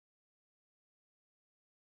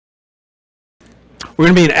We're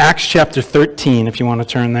going to be in Acts chapter 13, if you want to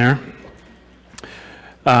turn there.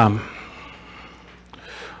 I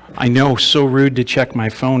know, so rude to check my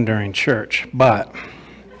phone during church, but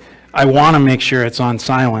I want to make sure it's on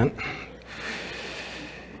silent.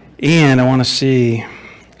 And I want to see,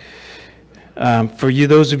 for you,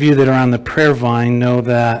 those of you that are on the prayer vine, know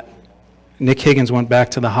that Nick Higgins went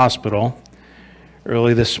back to the hospital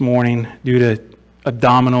early this morning due to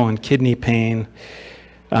abdominal and kidney pain.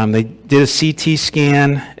 They did a CT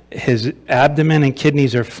scan. His abdomen and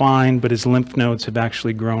kidneys are fine, but his lymph nodes have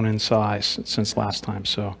actually grown in size since last time.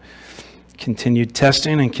 So continued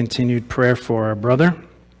testing and continued prayer for our brother.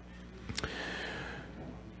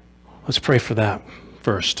 Let's pray for that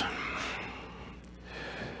first.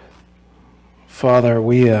 Father,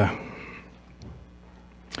 we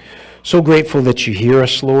so grateful that you hear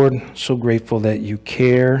us, Lord. So grateful that you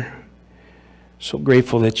care. So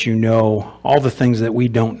grateful that you know all the things that we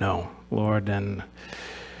don't know, Lord, and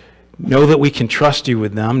know that we can trust you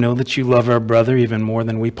with them. Know that you love our brother even more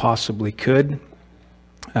than we possibly could.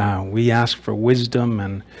 We ask for wisdom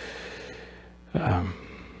and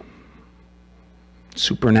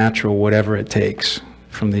supernatural, whatever it takes,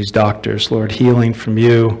 from these doctors, Lord, healing from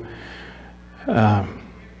you.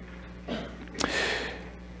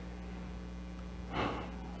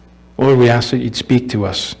 Lord, we ask that you'd speak to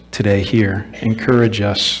us today here, encourage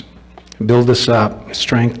us, build us up,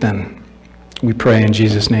 strengthen. We pray in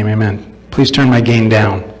Jesus' name, amen. Please turn my gain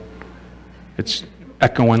down. It's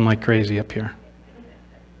echoing like crazy up here.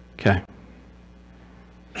 Okay.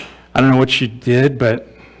 I don't know what you did, but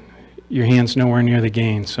your hand's nowhere near the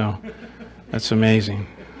gain, so that's amazing.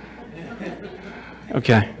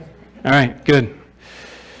 Okay. All right, good.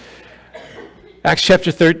 Acts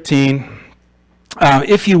chapter 13.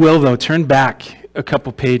 If you will, though, turn back a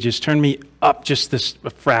couple pages. Turn me up just a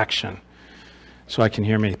fraction so I can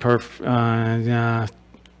hear me. A,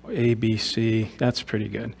 B, C. That's pretty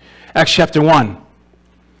good. Acts chapter 1.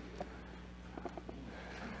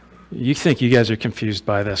 You think you guys are confused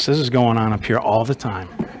by this. This is going on up here all the time.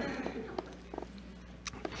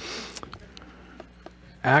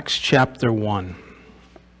 Acts chapter 1.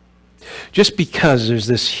 Just because there's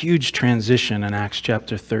this huge transition in Acts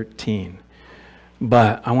chapter 13.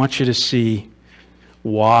 But I want you to see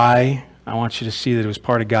why. I want you to see that it was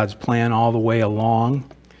part of God's plan all the way along.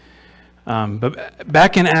 But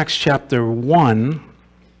back in Acts chapter 1,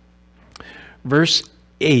 verse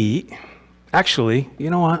 8, actually,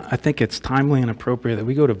 you know what? I think it's timely and appropriate that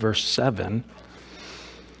we go to verse 7.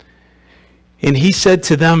 And he said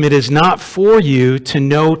to them, "It is not for you to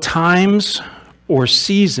know times or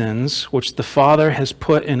seasons which the Father has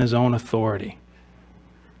put in his own authority."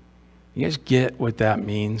 You guys get what that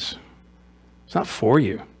means? It's not for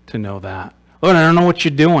you to know that. Lord, I don't know what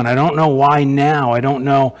you're doing. I don't know why now. I don't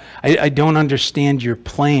know. I don't understand your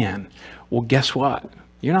plan. Well, guess what?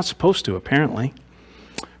 You're not supposed to, apparently.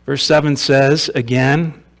 Verse 7 says,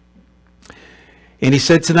 again, and he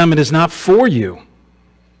said to them, "It is not for you.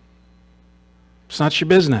 It's not your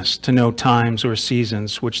business to know times or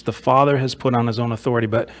seasons which the Father has put on his own authority."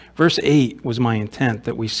 But verse 8 was my intent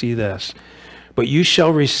that we see this. "But you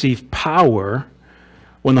shall receive power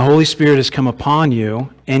when the Holy Spirit has come upon you,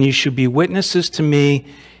 and you shall be witnesses to me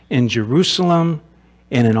in Jerusalem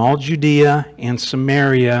and in all Judea and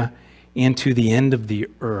Samaria and to the end of the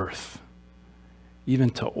earth." Even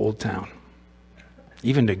to Old Town.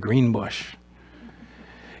 Even to Greenbush.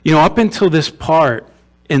 You know, up until this part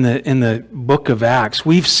in the book of Acts,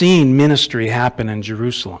 we've seen ministry happen in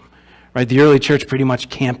Jerusalem. Right? The early church pretty much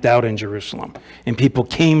camped out in Jerusalem. And people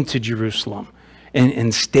came to Jerusalem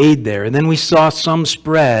and stayed there. And then we saw some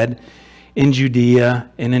spread in Judea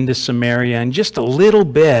and into Samaria and just a little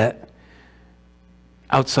bit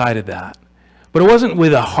outside of that. But it wasn't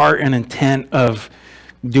with a heart and intent of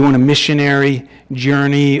doing a missionary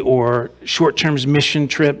journey or short-term mission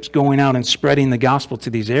trips, going out and spreading the gospel to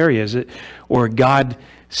these areas, or God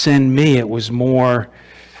send me. It was more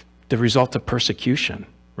the result of persecution,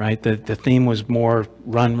 right? The theme was more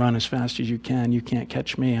run as fast as you can. You can't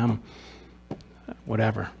catch me. I'm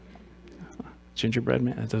whatever. Gingerbread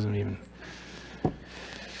man? That doesn't even...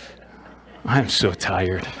 I'm so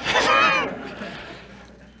tired.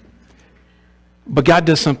 But God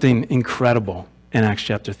does something incredible in Acts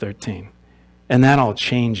chapter 13. And that all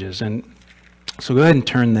changes. And so go ahead and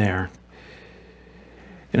turn there.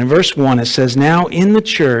 And in verse 1 it says, "Now in the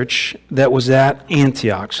church that was at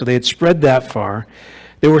Antioch," so they had spread that far,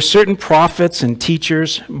 "there were certain prophets and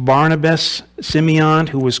teachers, Barnabas, Simeon,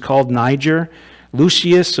 who was called Niger,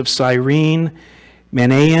 Lucius of Cyrene,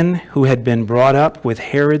 Manaen, who had been brought up with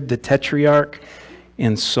Herod the Tetrarch,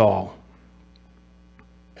 and Saul."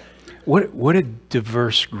 What a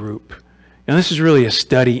diverse group. And this is really a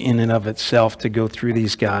study in and of itself to go through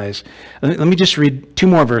these guys. Let me just read 2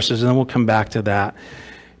 more verses and then we'll come back to that.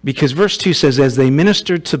 Because verse 2 says, as they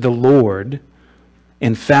ministered to the Lord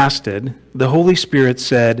and fasted, the Holy Spirit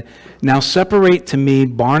said, now separate to me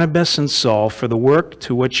Barnabas and Saul for the work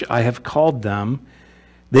to which I have called them.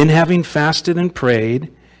 Then having fasted and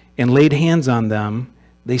prayed and laid hands on them,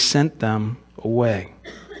 they sent them away.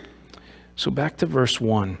 So back to verse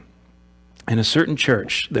 1. In a certain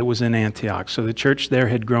church that was in Antioch. So the church there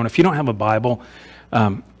had grown. If you don't have a Bible,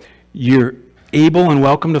 you're able and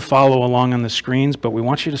welcome to follow along on the screens, but we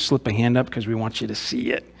want you to slip a hand up because we want you to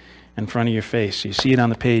see it in front of your face. So you see it on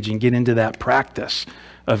the page and get into that practice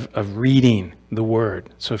of reading the Word.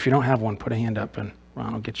 So if you don't have one, put a hand up and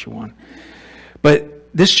Ron will get you one.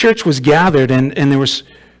 But this church was gathered and there was,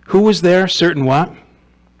 who was there? Certain what?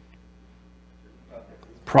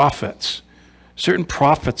 Prophets. Certain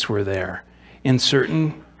prophets were there. And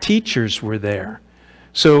certain teachers were there.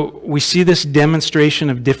 So we see this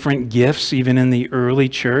demonstration of different gifts, even in the early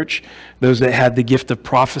church. Those that had the gift of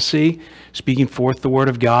prophecy, speaking forth the word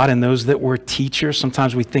of God, and those that were teachers.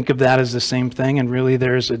 Sometimes we think of that as the same thing, and really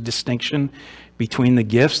there's a distinction between the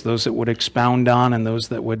gifts, those that would expound on and those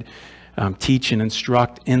that would teach and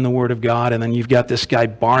instruct in the word of God. And then you've got this guy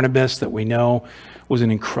Barnabas that we know was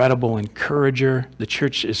an incredible encourager. The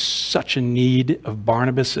church is such in need of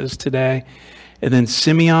Barnabases today. And then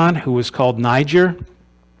Simeon, who was called Niger,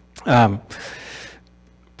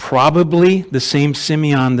 probably the same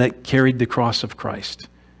Simeon that carried the cross of Christ.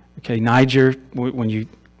 Okay, Niger, when you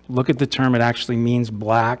look at the term, it actually means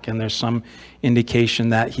black, and there's some indication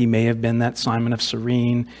that he may have been that Simon of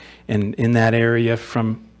Cyrene and in that area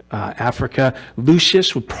from Africa.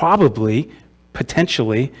 Lucius would probably,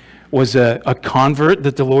 potentially, was a convert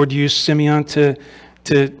that the Lord used Simeon to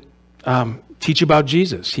teach about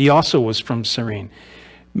Jesus. He also was from Cyrene.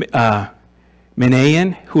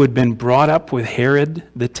 Manaen, who had been brought up with Herod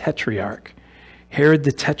the Tetrarch. Herod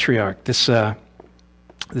the Tetrarch.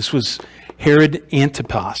 This was Herod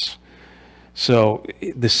Antipas. So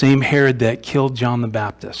the same Herod that killed John the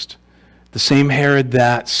Baptist. The same Herod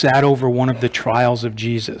that sat over one of the trials of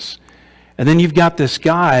Jesus. And then you've got this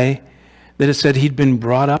guy that it said he'd been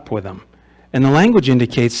brought up with him. And the language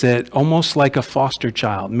indicates that almost like a foster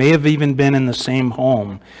child, may have even been in the same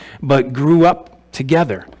home, but grew up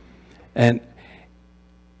together. And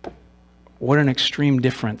what an extreme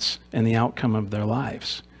difference in the outcome of their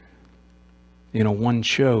lives. You know, one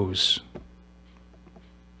chose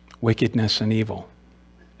wickedness and evil,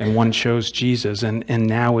 and one chose Jesus, and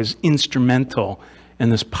now is instrumental in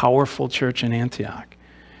this powerful church in Antioch.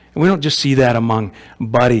 And we don't just see that among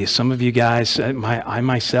buddies. Some of you guys, I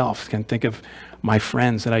myself can think of my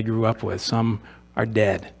friends that I grew up with. Some are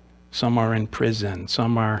dead. Some are in prison.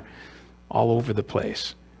 Some are all over the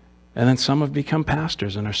place. And then some have become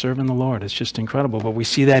pastors and are serving the Lord. It's just incredible. But we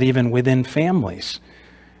see that even within families,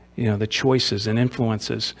 you know, the choices and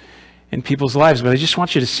influences in people's lives. But I just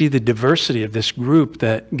want you to see the diversity of this group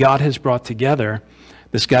that God has brought together.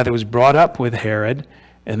 This guy that was brought up with Herod,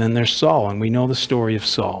 and then there's Saul, and we know the story of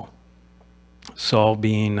Saul. Saul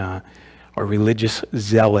being a religious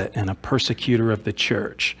zealot and a persecutor of the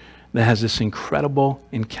church that has this incredible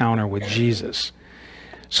encounter with Jesus.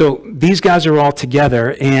 So these guys are all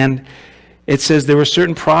together, and it says there were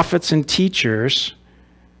certain prophets and teachers.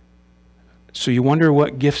 So you wonder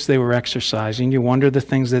what gifts they were exercising. You wonder the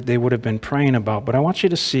things that they would have been praying about. But I want you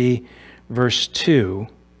to see verse 2,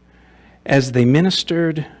 as they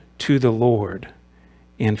ministered to the Lord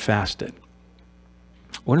and fasted.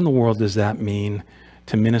 What in the world does that mean,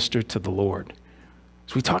 to minister to the Lord?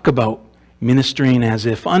 So we talk about ministering as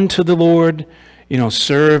if unto the Lord, you know,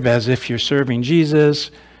 serve as if you're serving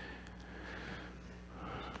Jesus.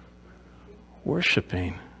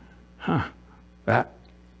 Worshiping.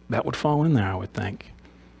 That would fall in there, I would think.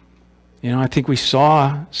 You know, I think we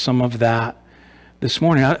saw some of that this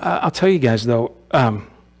morning. I'll tell you guys, though,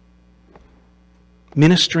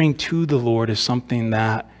 ministering to the Lord is something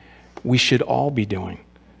that we should all be doing.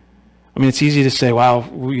 I mean, it's easy to say, wow,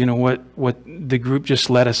 you know, what the group just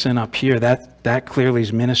let us in up here, that clearly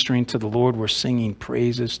is ministering to the Lord. We're singing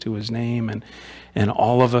praises to his name, and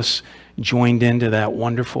all of us joined into that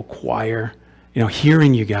wonderful choir. You know,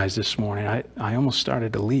 hearing you guys this morning, I almost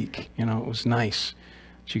started to leak. You know, it was nice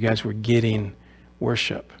that you guys were getting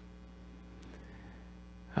worship.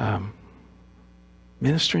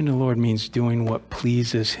 Ministering to the Lord means doing what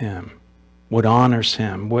pleases him, what honors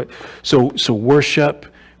him. So worship,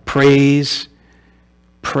 praise,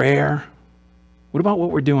 prayer. What about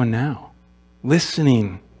what we're doing now?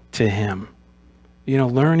 Listening to him, you know,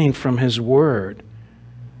 learning from his word,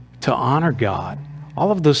 to honor God.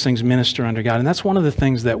 All of those things minister under God. And that's one of the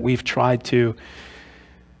things that we've tried to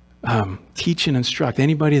teach and instruct.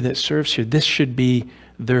 Anybody that serves here, this should be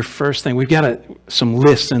their first thing. We've got some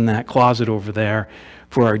lists in that closet over there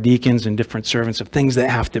for our deacons and different servants of things that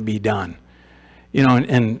have to be done. You know,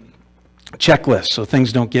 and checklists so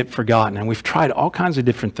things don't get forgotten. And we've tried all kinds of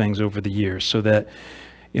different things over the years so that,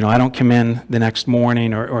 you know, I don't come in the next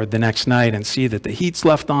morning or the next night and see that the heat's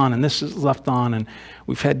left on and this is left on. And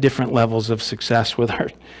we've had different levels of success with our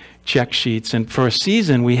check sheets. And for a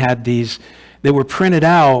season, we had these that were printed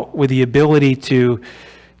out with the ability to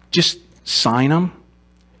just sign them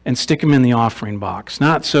and stick them in the offering box.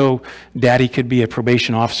 Not so Daddy could be a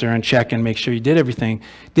probation officer and check and make sure you did everything.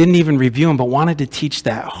 Didn't even review them, but wanted to teach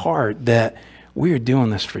that heart that we are doing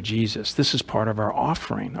this for Jesus. This is part of our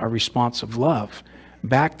offering, our response of love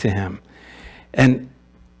back to him. And,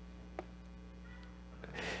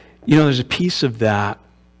 you know, there's a piece of that.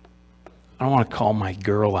 I don't want to call my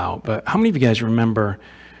girl out, but how many of you guys remember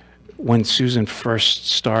when Susan first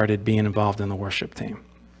started being involved in the worship team?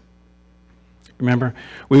 Remember,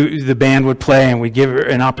 the band would play and we'd give her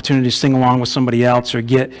an opportunity to sing along with somebody else or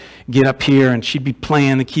get up here, and she'd be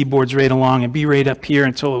playing the keyboards right along and be right up here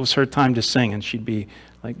until it was her time to sing, and she'd be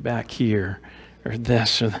like back here or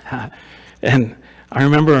this or that. And I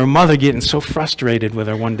remember her mother getting so frustrated with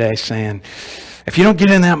her one day saying, if you don't get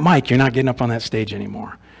in that mic, you're not getting up on that stage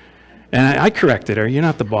anymore. And I corrected her, you're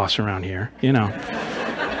not the boss around here, you know.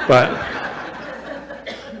 But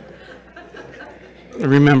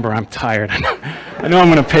remember, I'm tired. I know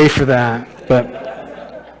I'm going to pay for that.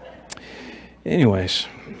 But anyways,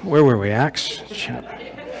 where were we? Acts chapter.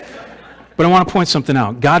 But I want to point something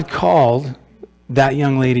out. God called that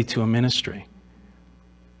young lady to a ministry,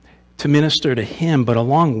 to minister to him. But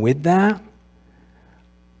along with that,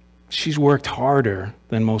 she's worked harder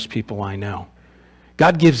than most people I know.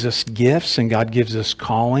 God gives us gifts and God gives us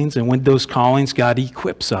callings. And with those callings, God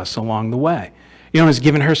equips us along the way. You know, He's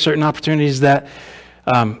given her certain opportunities that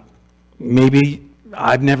maybe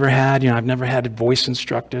I've never had. You know, I've never had voice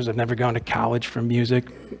instructors. I've never gone to college for music.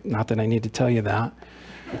 Not that I need to tell you that.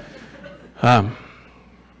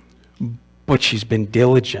 But she's been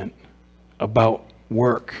diligent about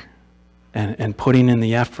work and putting in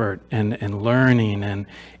the effort and learning and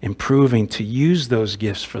improving to use those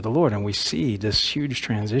gifts for the Lord. And we see this huge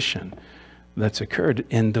transition that's occurred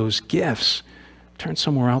in those gifts. Turn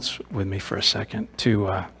somewhere else with me for a second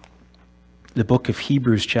to the book of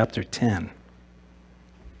Hebrews chapter 10.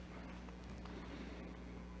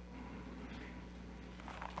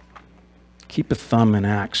 Keep a thumb in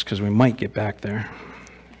Acts because we might get back there.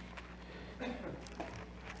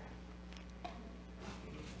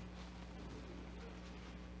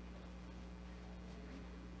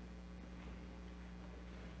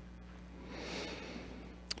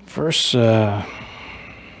 Verse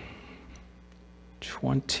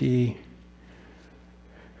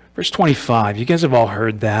 25. You guys have all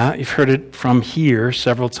heard that. You've heard it from here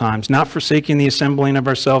several times. Not forsaking the assembling of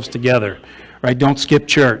ourselves together. Right? Don't skip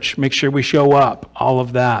church. Make sure we show up. All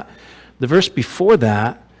of that. The verse before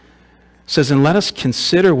that says, and let us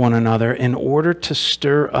consider one another in order to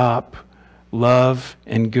stir up love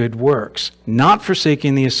and good works. Not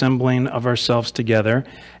forsaking the assembling of ourselves together,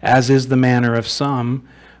 as is the manner of some,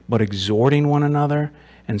 but exhorting one another,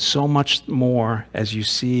 and so much more as you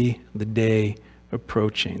see the day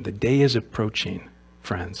approaching. The day is approaching,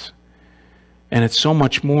 friends. And it's so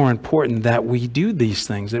much more important that we do these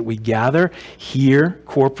things, that we gather here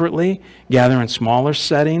corporately, gather in smaller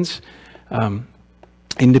settings,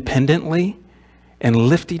 independently, and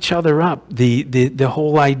lift each other up. The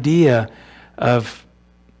whole idea of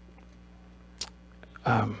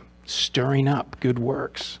stirring up good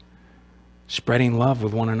works, spreading love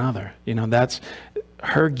with one another. You know, that's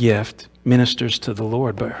her gift ministers to the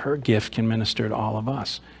Lord, but her gift can minister to all of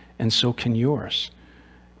us, and so can yours.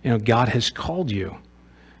 You know, God has called you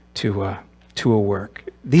to a work.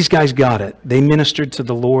 These guys got it. They ministered to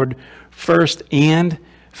the Lord first and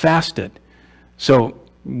fasted. So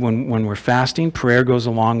when we're fasting, prayer goes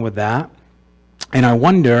along with that. And I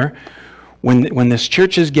wonder, when this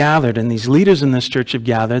church is gathered and these leaders in this church have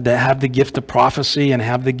gathered that have the gift of prophecy and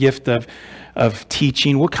have the gift of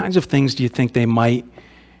teaching, what kinds of things do you think they might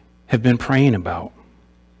have been praying about?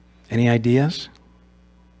 Any ideas?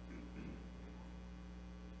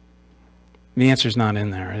 The answer's not in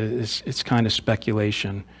there. It's kind of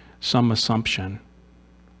speculation, some assumption.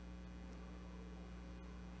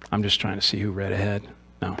 I'm just trying to see who read ahead.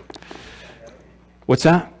 No. What's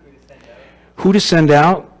that? Who to send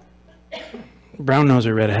out? Brown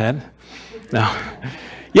noser read ahead. No.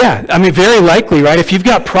 Yeah, I mean, very likely, right? If you've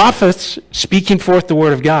got prophets speaking forth the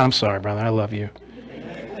word of God, I'm sorry, brother, I love you.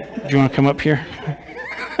 Do you want to come up here?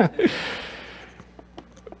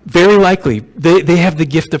 Very likely, they have the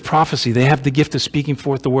gift of prophecy. They have the gift of speaking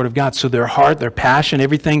forth the word of God. So their heart, their passion,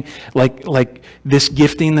 everything, like this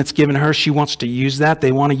gifting that's given her, she wants to use that.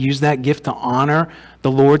 They want to use that gift to honor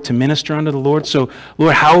the Lord, to minister unto the Lord. So,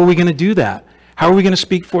 Lord, how are we going to do that? How are we going to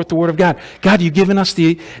speak forth the word of God? God, you've given us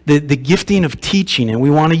the gifting of teaching, and we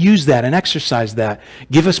want to use that and exercise that.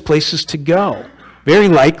 Give us places to go. Very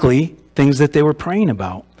likely, things that they were praying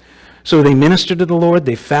about. So they ministered to the Lord,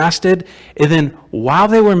 they fasted, and then while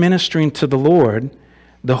they were ministering to the Lord,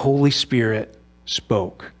 the Holy Spirit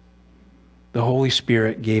spoke. The Holy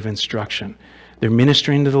Spirit gave instruction. They're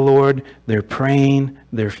ministering to the Lord, they're praying,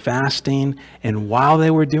 they're fasting, and while they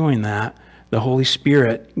were doing that, the Holy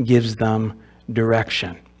Spirit gives them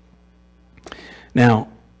direction. Now,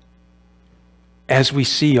 as we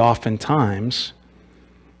see oftentimes,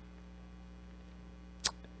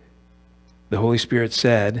 the Holy Spirit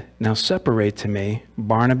said, now separate to me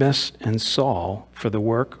Barnabas and Saul for the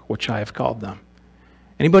work which I have called them.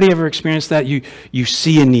 Anybody ever experienced that? You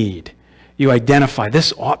see a need. You identify,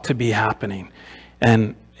 this ought to be happening.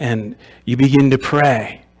 And you begin to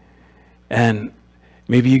pray. And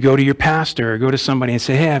maybe you go to your pastor or go to somebody and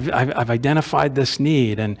say, hey, I've identified this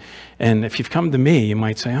need. And if you've come to me, you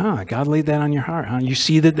might say, God laid that on your heart, huh? You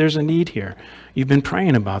see that there's a need here. You've been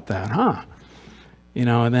praying about that, huh?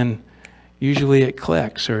 And then usually it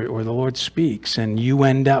clicks or the Lord speaks and you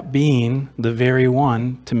end up being the very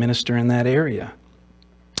one to minister in that area.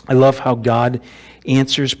 I love how God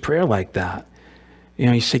answers prayer like that.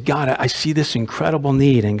 You say, God, I see this incredible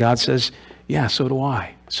need. And God says, yeah, so do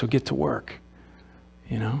I. So get to work.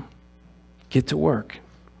 Get to work.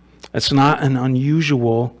 It's not an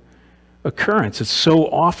unusual occurrence. It's so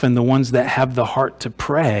often the ones that have the heart to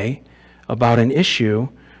pray about an issue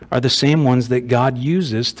are the same ones that God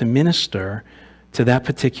uses to minister to that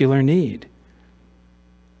particular need.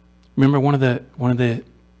 Remember, one of the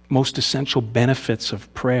most essential benefits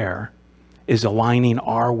of prayer is aligning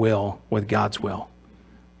our will with God's will.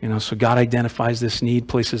 So God identifies this need,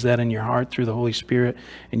 places that in your heart through the Holy Spirit,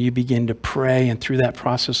 and you begin to pray, and through that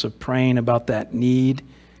process of praying about that need,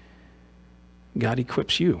 God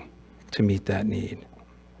equips you to meet that need.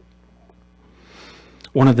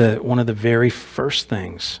 One of the very first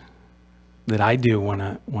things that I do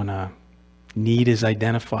when a need is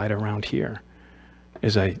identified around here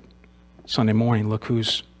is Sunday morning, look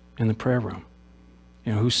who's in the prayer room.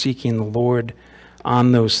 Who's seeking the Lord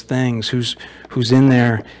on those things, who's in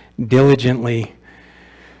there diligently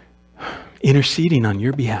interceding on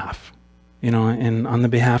your behalf, and on the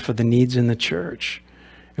behalf of the needs in the church,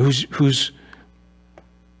 who's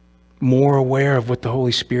more aware of what the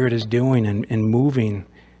Holy Spirit is doing and moving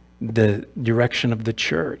the direction of the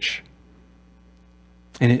church.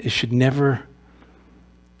 And it should never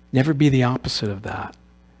be the opposite of that.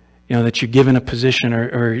 That you're given a position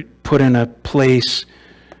or put in a place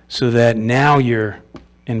so that now you're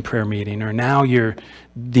in prayer meeting, or now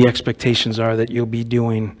the expectations are that you'll be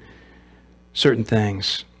doing certain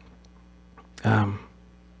things. They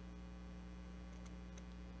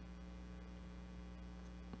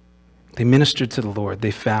ministered to the Lord.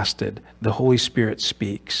 They fasted. The Holy Spirit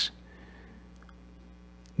speaks.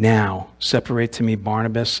 Now, separate to me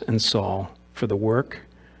Barnabas and Saul for the work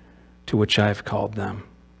to which I have called them.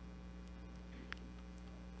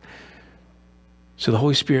 So the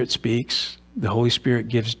Holy Spirit speaks. The Holy Spirit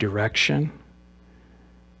gives direction,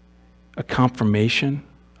 a confirmation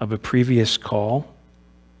of a previous call.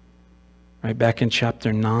 Right back in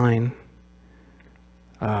chapter 9,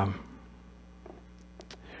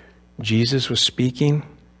 Jesus was speaking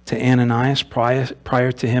to Ananias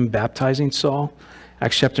prior to him baptizing Saul.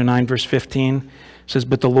 Acts chapter 9, verse 15 says,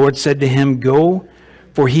 but the Lord said to him, go,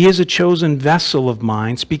 for he is a chosen vessel of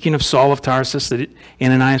mine. Speaking of Saul of Tarsus that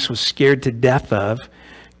Ananias was scared to death of.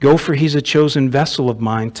 Go, for he's a chosen vessel of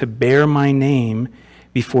mine to bear my name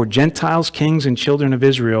before Gentiles, kings, and children of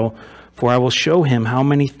Israel, for I will show him how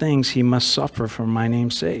many things he must suffer for my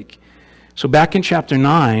name's sake. So back in chapter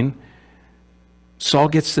 9, Saul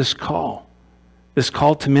gets this call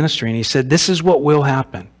to ministry, and he said, this is what will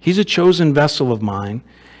happen. He's a chosen vessel of mine,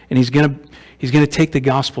 and he's going to take the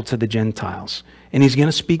gospel to the Gentiles, and he's going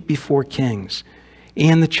to speak before kings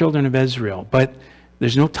and the children of Israel. But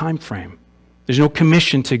there's no time frame. There's no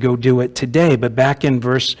commission to go do it today. But back in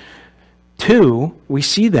verse 2, we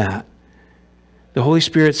see that. The Holy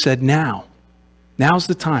Spirit said, now Now's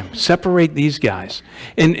the time. Separate these guys.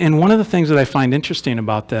 And one of the things that I find interesting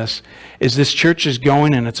about this is this church is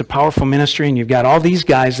going, and it's a powerful ministry, and you've got all these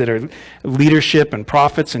guys that are leadership and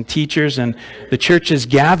prophets and teachers, and the church is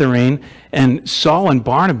gathering, and Saul and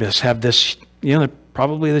Barnabas have this, they're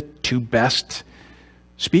probably the two best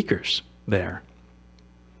speakers there.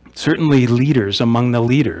 Certainly leaders among the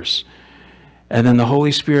leaders. And then the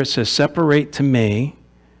Holy Spirit says, separate to me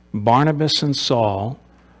Barnabas and Saul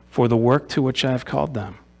for the work to which I have called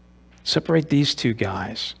them. Separate these two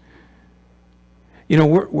guys.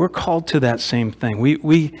 We're called to that same thing.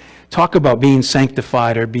 We talk about being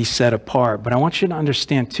sanctified or be set apart, but I want you to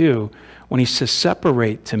understand too, when he says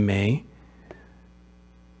separate to me,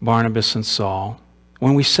 Barnabas and Saul,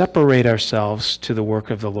 when we separate ourselves to the work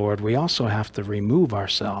of the Lord, we also have to remove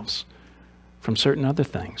ourselves from certain other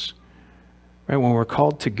things. Right? When we're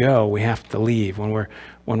called to go, we have to leave. When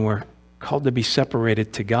we're called to be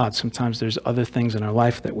separated to God, sometimes there's other things in our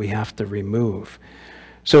life that we have to remove.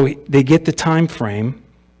 So they get the time frame.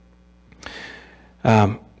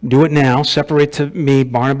 Do it now. Separate to me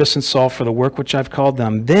Barnabas and Saul for the work which I've called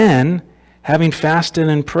them. Then, having fasted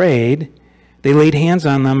and prayed, they laid hands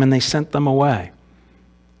on them and they sent them away.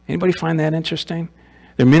 Anybody find that interesting?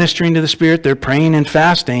 They're ministering to the Spirit, they're praying and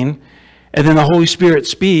fasting, and then the Holy Spirit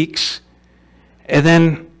speaks, and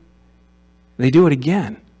then they do it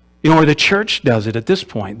again. Or the church does it at this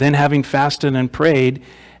point. Then having fasted and prayed,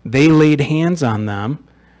 they laid hands on them.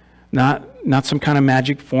 Not some kind of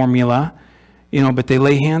magic formula, but they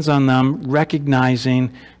lay hands on them,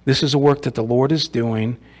 recognizing this is a work that the Lord is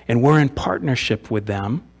doing, and we're in partnership with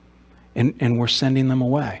them, and we're sending them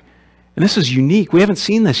away. And this is unique. We haven't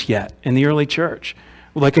seen this yet in the early church.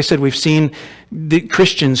 Like I said, we've seen the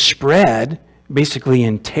Christians spread basically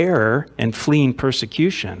in terror and fleeing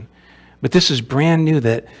persecution. But this is brand new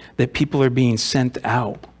that people are being sent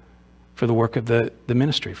out for the work of the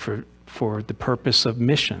ministry, for the purpose of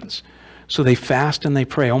missions. So they fast and they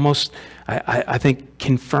pray, almost, I think,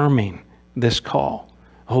 confirming this call.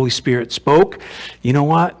 The Holy Spirit spoke. You know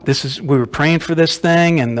what? We were praying for this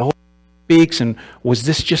thing, and the Holy Spirit speaks, and was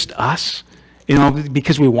this just us?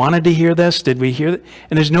 Because we wanted to hear this, did we hear it?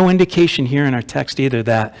 And there's no indication here in our text either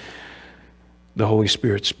that the Holy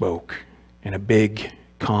Spirit spoke in a big,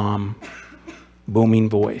 calm, booming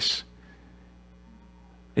voice.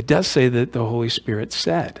 It does say that the Holy Spirit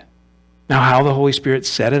said. Now, how the Holy Spirit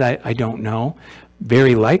said it, I don't know.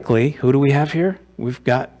 Very likely, who do we have here? We've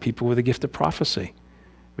got people with a gift of prophecy.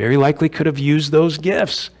 Very likely could have used those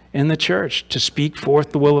gifts in the church to speak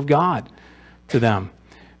forth the will of God to them.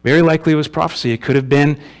 Very likely it was prophecy. It could have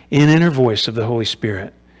been an inner voice of the Holy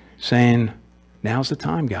Spirit saying, now's the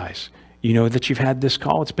time, guys. You know that you've had this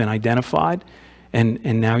call. It's been identified, and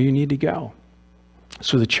now you need to go.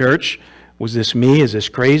 So the church, was this me? Is this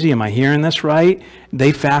crazy? Am I hearing this right?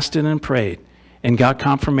 They fasted and prayed and got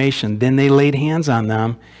confirmation. Then they laid hands on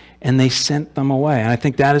them and they sent them away. And I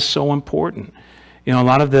think that is so important. A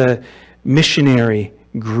lot of the missionary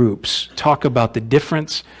groups talk about the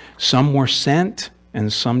difference. Some were sent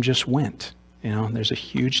and some just went. There's a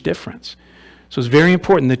huge difference. So it's very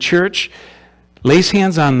important. The church lays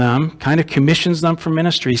hands on them, kind of commissions them for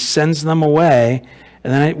ministry, sends them away,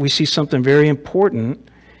 and then we see something very important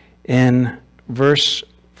in verse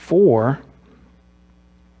 4.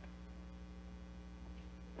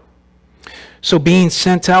 So being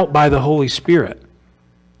sent out by the Holy Spirit.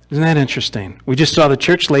 Isn't that interesting? We just saw the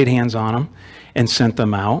church laid hands on them and sent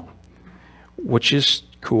them out, which is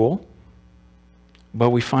cool. But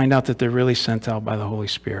we find out that they're really sent out by the Holy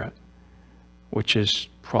Spirit, which is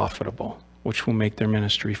profitable, which will make their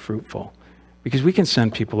ministry fruitful. Because we can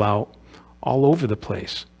send people out all over the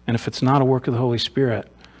place. And if it's not a work of the Holy Spirit,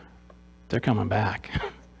 they're coming back.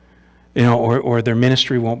 Or their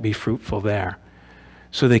ministry won't be fruitful there.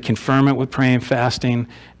 So they confirm it with praying and fasting.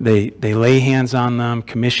 They lay hands on them,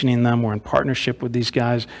 commissioning them. We're in partnership with these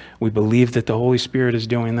guys. We believe that the Holy Spirit is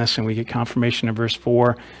doing this, and we get confirmation in verse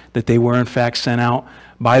 4 that they were in fact sent out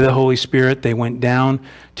by the Holy Spirit. They went down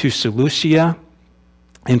to Seleucia,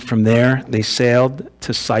 and from there they sailed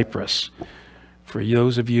to Cyprus. For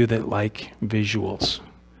those of you that like visuals.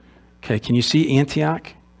 Okay, can you see Antioch?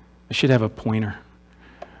 I should have a pointer.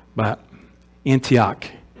 But Antioch,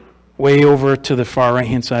 way over to the far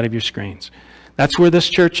right-hand side of your screens. That's where this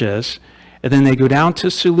church is. And then they go down to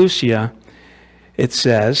Seleucia, it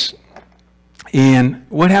says. And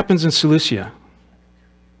what happens in Seleucia?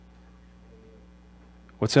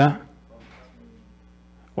 What's that?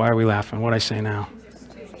 Why are we laughing? What did I say now?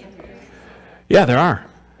 Yeah, there are.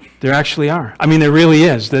 There actually are. I mean, there really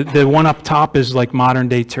is. The one up top is like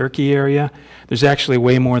modern-day Turkey area. There's actually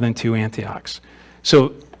way more than 2 Antiochs.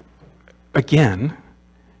 So again,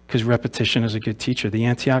 because repetition is a good teacher, the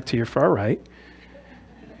Antioch to your far right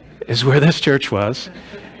is where this church was.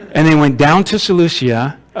 And they went down to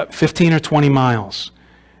Seleucia, 15 or 20 miles.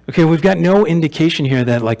 Okay, we've got no indication here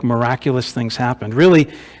that like miraculous things happened. Really,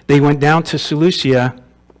 they went down to Seleucia,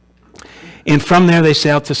 and from there they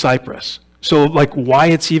sailed to Cyprus. So like why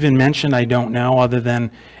it's even mentioned, I don't know, other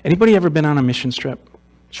than, anybody ever been on a mission trip?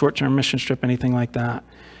 Short-term mission trip, anything like that?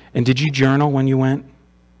 And did you journal when you went?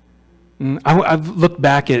 I've looked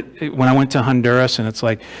back at when I went to Honduras, and it's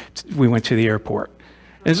like, we went to the airport.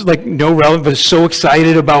 It's like no relevant, but so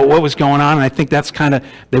excited about what was going on. And I think that's kind of,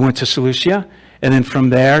 they went to Seleucia. And then from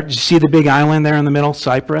there, did you see the big island there in the middle,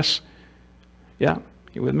 Cyprus? Yeah,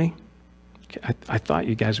 you with me? Okay, I thought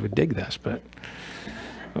you guys would dig this, but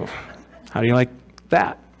how do you like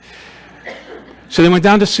that? So they went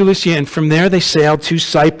down to Seleucia, and from there they sailed to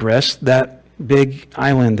Cyprus, that big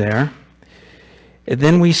island there. And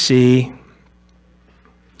then we see,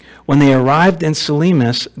 when they arrived in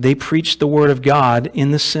Salamis, they preached the word of God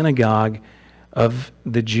in the synagogue of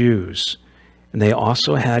the Jews. And they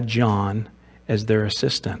also had John as their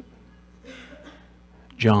assistant.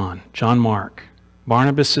 John Mark,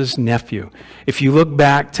 Barnabas's nephew. If you look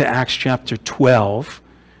back to Acts chapter 12,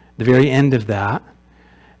 the very end of that,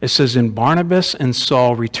 it says, "And Barnabas and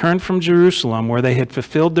Saul returned from Jerusalem, where they had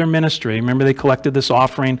fulfilled their ministry." Remember, they collected this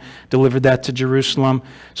offering, delivered that to Jerusalem.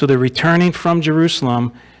 So they're returning from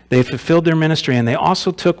Jerusalem. They had fulfilled their ministry, and they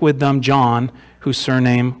also took with them John, whose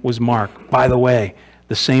surname was Mark. By the way,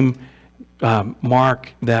 the same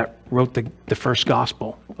Mark that wrote the first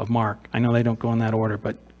gospel of Mark. I know they don't go in that order,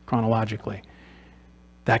 but chronologically.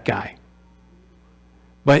 That guy.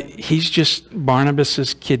 But he's just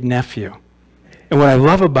Barnabas's kid nephew. And what I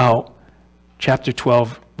love about chapter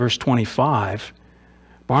 12, verse 25,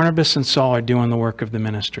 Barnabas and Saul are doing the work of the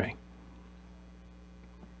ministry.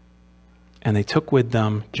 And they took with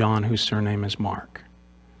them John, whose surname is Mark.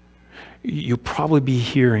 You'll probably be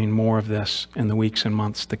hearing more of this in the weeks and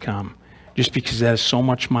months to come, just because that is so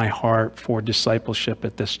much my heart for discipleship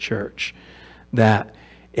at this church, that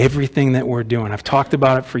everything that we're doing, I've talked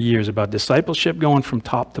about it for years, about discipleship going from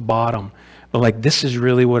top to bottom, but like this is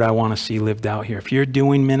really what I want to see lived out here. If you're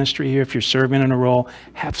doing ministry here, if you're serving in a role,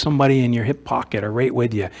 have somebody in your hip pocket or right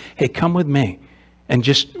with you. Hey, come with me and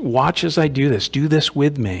just watch as I do this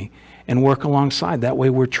with me and work alongside. That way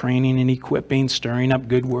we're training and equipping, stirring up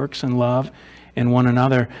good works and love in one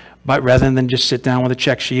another. But rather than just sit down with a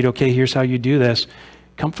check sheet, okay, here's how you do this,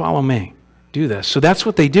 come follow me, do this. So that's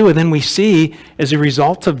what they do. And then we see, as a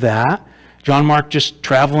result of that, John Mark just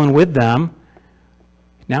traveling with them.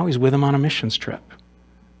 Now he's with them on a missions trip.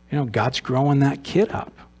 You know, God's growing that kid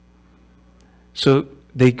up. So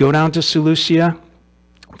they go down to Seleucia.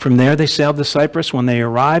 From there, they sailed to Cyprus. When they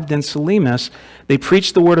arrived in Salamis, they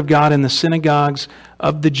preached the word of God in the synagogues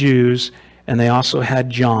of the Jews, and they also had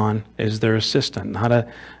John as their assistant. Not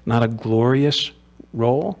a glorious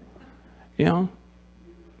role, you know.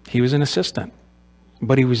 He was an assistant,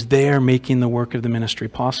 but he was there making the work of the ministry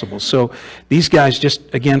possible. So these guys, just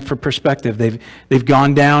again for perspective, they've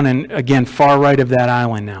gone down, and again far right of that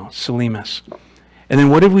island now, Salamis. And then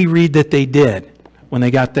what did we read that they did when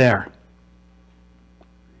they got there?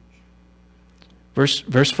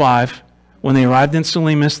 Verse 5, when they arrived in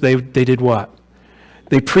Salamis, they did what?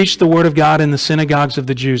 They preached the word of God in the synagogues of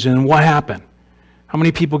the Jews. And what happened? How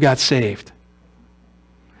many people got saved?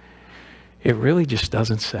 It really just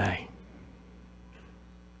doesn't say.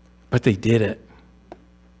 But they did it.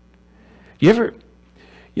 You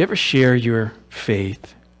ever share your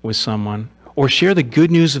faith with someone or share the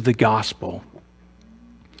good news of the gospel?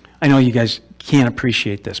 I know you guys can't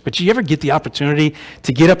appreciate this, but you ever get the opportunity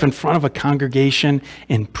to get up in front of a congregation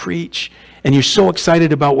and preach, and you're so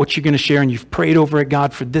excited about what you're going to share, and you've prayed over it,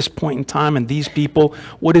 God, for this point in time and these people,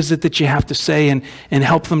 what is it that you have to say, and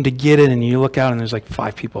help them to get it, and you look out and there's like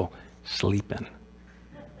 5 people sleeping.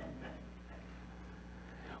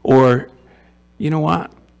 Or, you know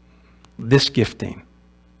what? This gifting.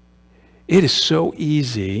 It is so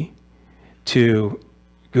easy to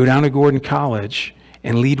go down to Gordon College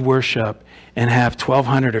and lead worship and have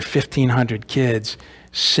 1,200 or 1,500 kids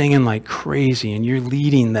singing like crazy, and you're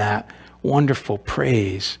leading that wonderful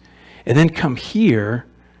praise, and then come here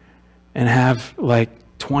and have like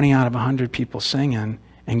 20 out of 100 people singing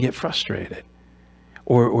and get frustrated,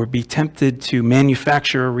 or be tempted to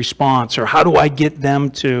manufacture a response, or how do I get them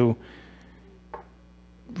to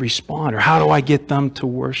respond, or how do I get them to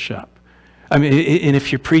worship? I mean, and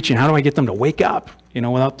if you're preaching, how do I get them to wake up, you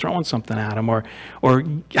know, without throwing something at them, or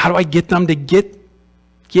how do I get them to get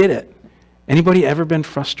it? Anybody ever been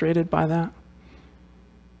frustrated by that?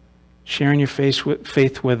 sharing your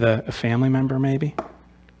faith with a family member maybe?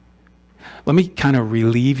 Let me kind of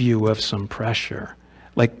relieve you of some pressure.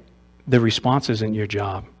 Like, the response isn't your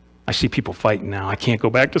job. I see people fighting now. I can't go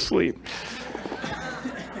back to sleep.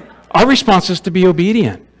 Our response is to be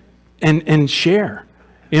obedient and share,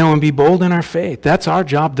 and be bold in our faith. That's our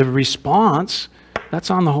job. The response, that's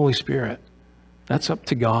on the Holy Spirit. That's up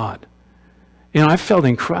to God. I've felt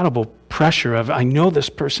incredible pressure of, I know this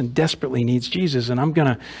person desperately needs Jesus, and I'm going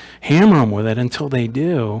to hammer them with it until they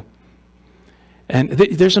do. And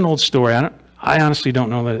there's an old story. I honestly don't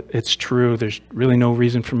know that it's true. There's really no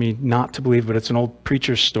reason for me not to believe, but it's an old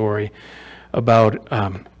preacher's story about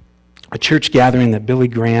a church gathering that Billy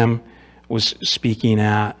Graham was speaking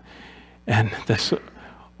at. And this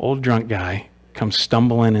old drunk guy comes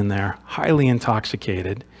stumbling in there, highly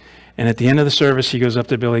intoxicated. And at the end of the service, he goes up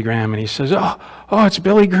to Billy Graham and he says, oh, it's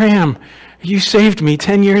Billy Graham. You saved me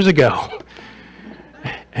 10 years ago.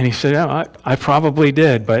 And he said, oh, I probably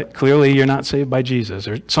did, but clearly you're not saved by Jesus,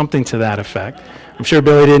 or something to that effect. I'm sure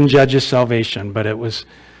Billy didn't judge his salvation, but it was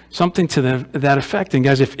something to that effect. And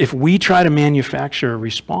guys, if we try to manufacture a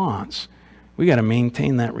response, we got to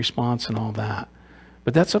maintain that response and all that.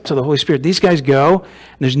 But that's up to the Holy Spirit. These guys go,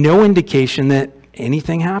 and there's no indication that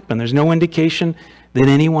anything happened. There's no indication that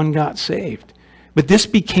anyone got saved. But this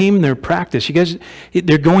became their practice. You guys,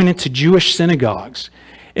 they're going into Jewish synagogues.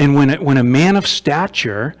 And when a man of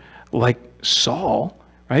stature like Saul,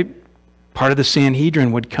 right, part of the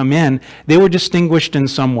Sanhedrin would come in, they were distinguished in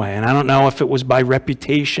some way. And I don't know if it was by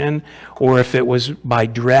reputation or if it was by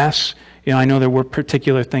dress. I know there were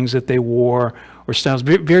particular things that they wore or styles.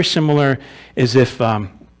 Very similar as if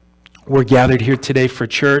we're gathered here today for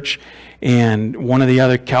church and one of the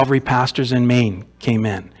other Calvary pastors in Maine came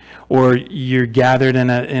in. Or you're gathered in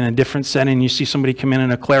a different setting and you see somebody come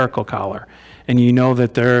in a clerical collar. And you know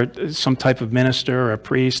that they're some type of minister or a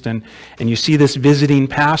priest, and you see this visiting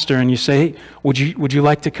pastor, and you say, hey, would you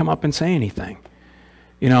like to come up and say anything?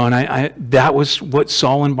 And that was what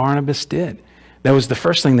Saul and Barnabas did. That was the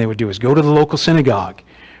first thing they would do, is go to the local synagogue,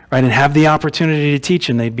 right, and have the opportunity to teach,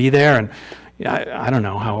 and they'd be there. And I don't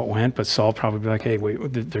know how it went, but Saul probably be like, hey, wait,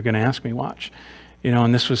 they're going to ask me, watch.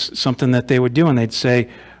 And this was something that they would do, and they'd say,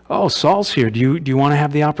 oh, Saul's here. Do you want to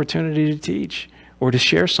have the opportunity to teach or to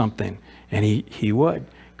share something? And he would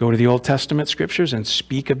go to the Old Testament scriptures and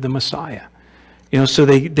speak of the Messiah. So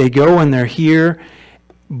they go and they're here,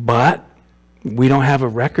 but we don't have a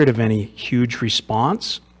record of any huge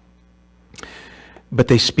response. But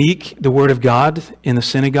they speak the word of God in the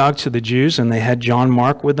synagogue to the Jews, and they had John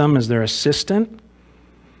Mark with them as their assistant.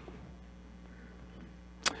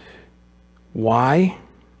 Why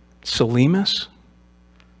Selimus?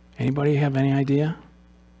 Anybody have any idea?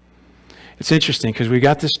 It's interesting because we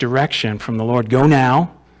got this direction from the Lord, go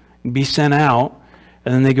now, be sent out,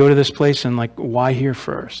 and then they go to this place and why here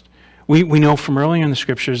first? We know from earlier in the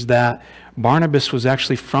scriptures that Barnabas was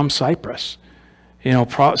actually from Cyprus.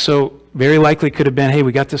 So very likely could have been, hey,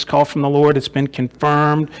 we got this call from the Lord, it's been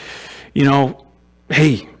confirmed,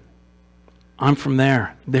 hey, I'm from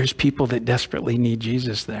there. There's people that desperately need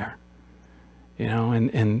Jesus there.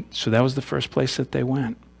 And so that was the first place that they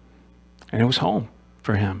went. And it was home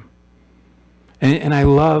for him. And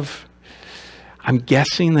I'm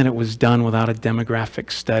guessing that it was done without a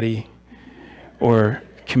demographic study or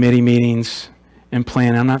committee meetings and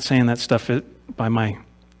plan. I'm not saying that stuff by my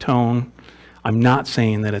tone. I'm not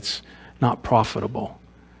saying that it's not profitable.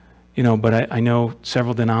 But I know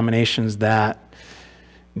several denominations that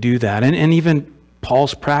do that. And even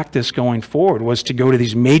Paul's practice going forward was to go to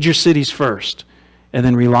these major cities first and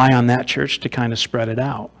then rely on that church to kind of spread it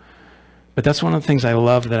out. But that's one of the things I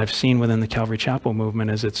love that I've seen within the Calvary Chapel movement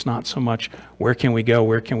is it's not so much where can we go,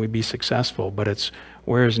 where can we be successful, but it's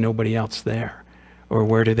where is nobody else there, or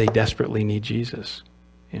where do they desperately need Jesus?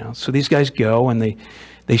 So these guys go and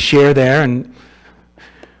they share there, and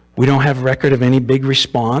we don't have record of any big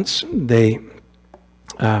response. They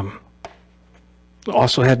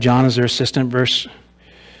also had John as their assistant. Verse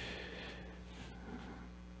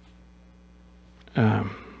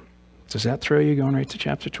does that throw you going right to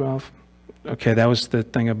chapter 12? Okay, that was the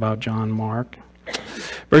thing about John Mark.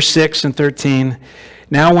 Verse 6 and 13.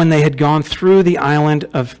 Now when they had gone through the island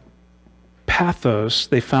of Pathos,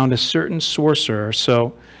 they found a certain sorcerer.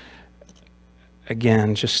 So,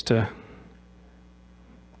 again, just to...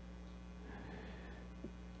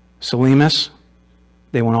 Selimus,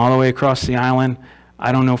 they went all the way across the island.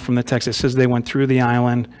 I don't know from the text. It says they went through the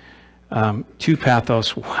island to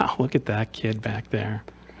Pathos. Wow, look at that kid back there.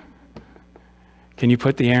 Can you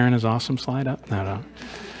put the Aaron is awesome slide up? No.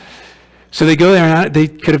 So they go there, and they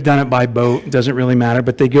could have done it by boat. It doesn't really matter,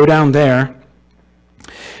 but they go down there.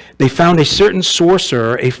 They found a certain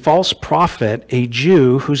sorcerer, a false prophet, a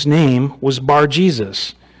Jew, whose name was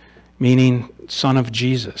Bar-Jesus, meaning son of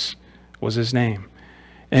Jesus was his name.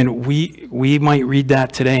 And we might read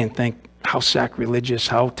that today and think, how sacrilegious,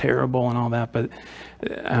 how terrible and all that, but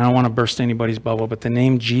I don't want to burst anybody's bubble, but the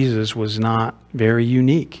name Jesus was not very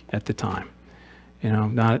unique at the time. You know,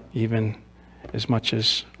 not even as much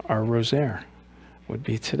as our Rosaire would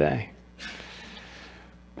be today.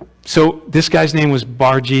 So this guy's name was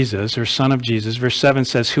Bar-Jesus, or son of Jesus. Verse 7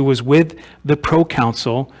 says, who was with the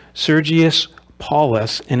proconsul Sergius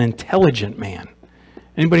Paulus, an intelligent man.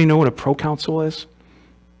 Anybody know what a proconsul is?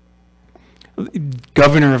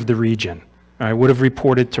 Governor of the region. All right, would have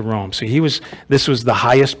reported to Rome. So this was the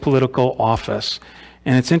highest political office.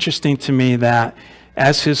 And it's interesting to me that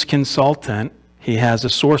as his consultant, he has a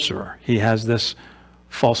sorcerer. He has this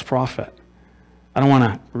false prophet. I don't want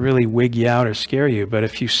to really wig you out or scare you, but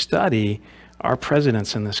if you study our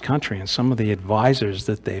presidents in this country and some of the advisors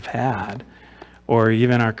that they've had, or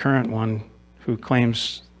even our current one who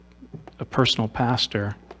claims a personal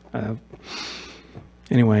pastor,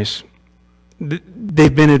 anyways,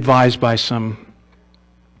 they've been advised by some,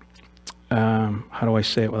 how do I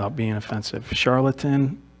say it without being offensive?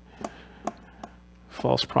 Charlatan,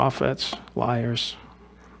 false prophets, liars,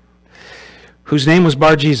 whose name was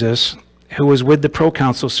Bar-Jesus, who was with the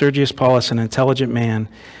proconsul Sergius Paulus, an intelligent man.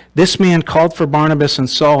 This man called for Barnabas and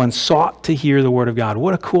Saul and sought to hear the word of God.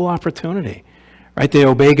 What a cool opportunity, right? They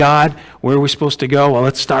obey God. Where are we supposed to go? Well,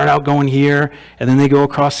 let's start out going here, and then they go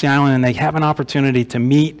across the island, and they have an opportunity to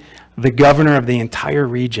meet the governor of the entire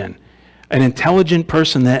region, an intelligent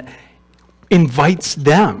person that invites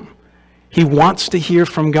them. He wants to hear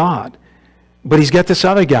from God, but he's got this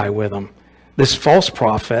other guy with him, this false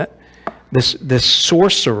prophet, this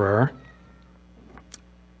sorcerer.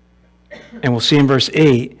 And we'll see in verse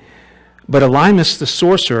 8, but Elymas the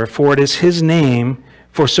sorcerer, for it is his name,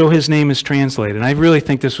 for so his name is translated. And I really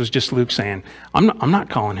think this was just Luke saying, I'm not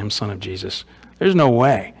calling him son of Jesus. There's no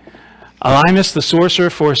way. Elymas the sorcerer,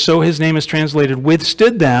 for so his name is translated,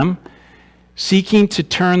 withstood them, seeking to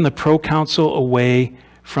turn the proconsul away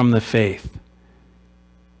from the faith.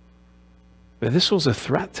 But this was a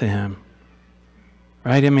threat to him,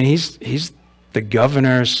 right? I mean, he's the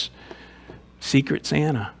governor's secret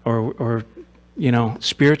Santa, or you know,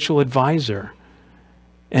 spiritual advisor.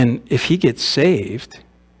 And if he gets saved,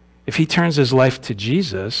 if he turns his life to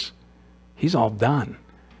Jesus, he's all done.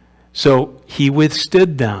 So he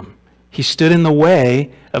withstood them. He stood in the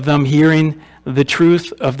way of them hearing the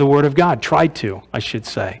truth of the word of God. Tried to, I should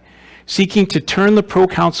say. Seeking to turn the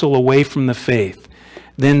proconsul away from the faith.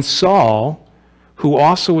 Then Saul, who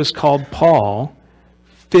also was called Paul,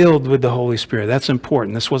 filled with the Holy Spirit. That's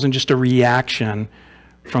important. This wasn't just a reaction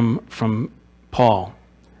from Paul.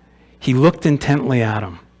 He looked intently at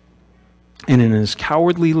him, and in his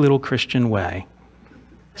cowardly little Christian way,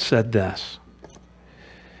 said this.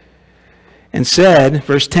 And said,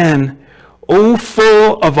 verse 10, O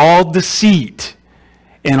full of all deceit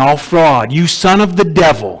and all fraud, you son of the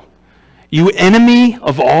devil, you enemy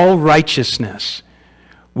of all righteousness,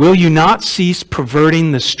 will you not cease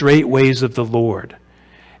perverting the straight ways of the Lord?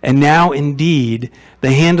 And now, indeed,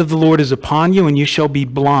 the hand of the Lord is upon you, and you shall be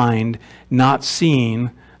blind, not seeing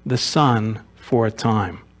the sun for a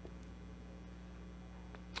time.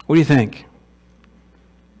 What do you think?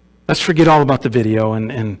 Let's forget all about the video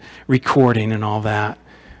and recording and all that.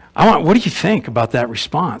 What do you think about that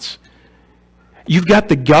response? You've got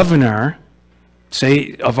the governor,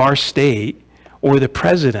 say, of our state, or the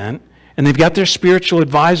president, and they've got their spiritual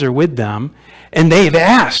advisor with them, and they've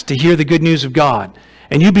asked to hear the good news of God.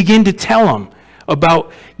 And you begin to tell them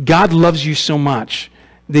about God loves you so much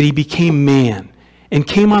that he became man and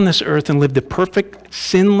came on this earth and lived a perfect,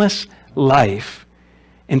 sinless life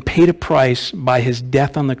and paid a price by his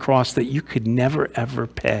death on the cross that you could never, ever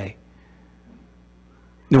pay.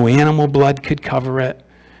 No animal blood could cover it.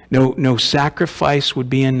 No sacrifice would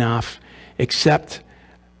be enough except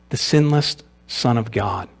the sinless Son of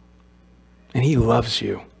God. And he loves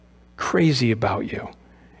you, crazy about you.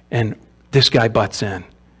 And this guy butts in,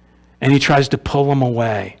 and he tries to pull him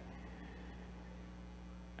away.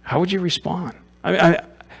 How would you respond? I'd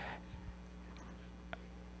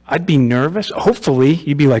be nervous. Hopefully,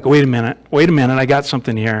 you'd be like, wait a minute, I got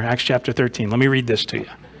something here. Acts chapter 13. Let me read this to you.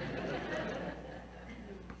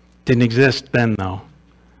 Didn't exist then, though.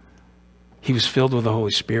 He was filled with the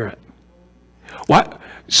Holy Spirit. What?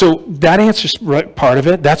 So that answers part of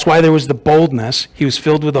it. That's why there was the boldness. He was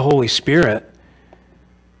filled with the Holy Spirit.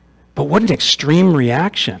 But what an extreme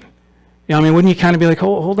reaction. You know, I mean, wouldn't you kind of be like,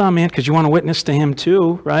 hold on, man, because you want to witness to him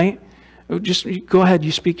too, right? Just go ahead,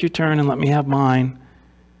 you speak your turn and let me have mine.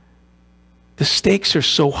 The stakes are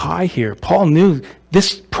so high here. Paul knew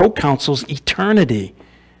this proconsul's eternity.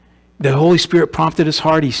 The Holy Spirit prompted his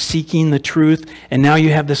heart. He's seeking the truth. And now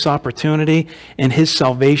you have this opportunity, and his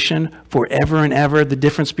salvation forever and ever. The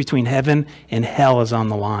difference between heaven and hell is on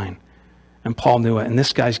the line. And Paul knew it. And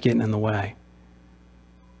this guy's getting in the way.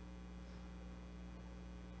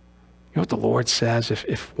 You know what the Lord says?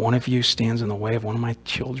 If one of you stands in the way of one of my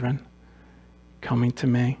children coming to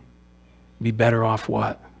me, be better off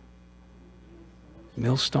what?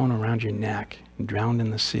 Millstone around your neck and drowned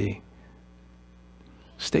in the sea.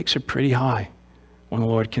 Stakes are pretty high when the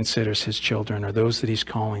Lord considers his children or those that he's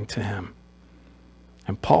calling to him.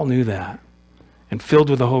 And Paul knew that. And filled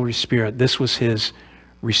with the Holy Spirit, this was his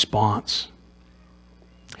response.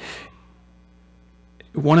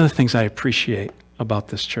 One of the things I appreciate about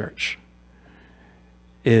this church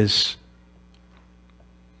is,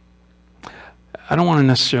 I don't want to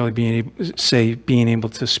necessarily say being able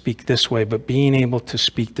to speak this way, but being able to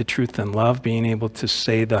speak the truth in love, being able to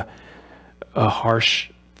say a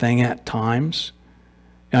harsh thing at times.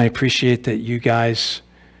 And I appreciate that you guys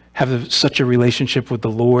have such a relationship with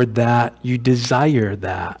the Lord that you desire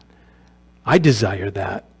that. I desire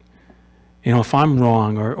that. You know, if I'm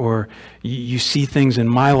wrong or you see things in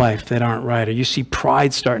my life that aren't right, or you see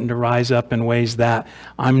pride starting to rise up in ways that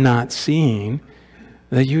I'm not seeing,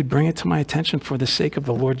 that you'd bring it to my attention for the sake of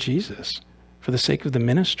the Lord Jesus, for the sake of the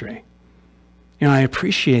ministry. You know, I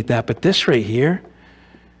appreciate that, but this right here,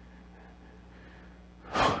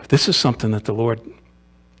 this is something that the Lord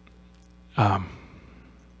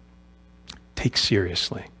takes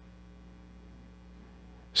seriously.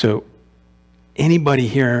 So anybody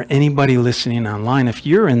here, anybody listening online, if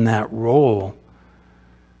you're in that role,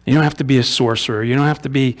 you don't have to be a sorcerer. You don't have to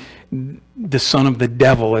be the son of the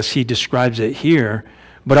devil as he describes it here.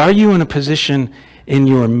 But are you in a position in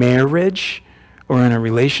your marriage or in a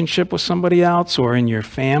relationship with somebody else or in your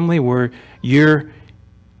family where you're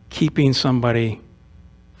keeping somebody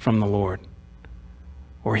from the Lord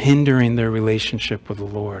or hindering their relationship with the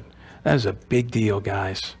Lord? That is a big deal,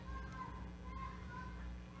 guys.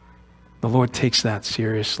 The Lord takes that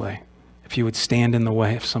seriously. If you would stand in the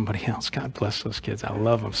way of somebody else, God bless those kids. I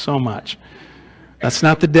love them so much. That's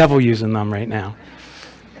not the devil using them right now.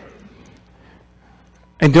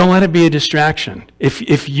 And don't let it be a distraction.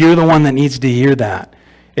 If you're the one that needs to hear that,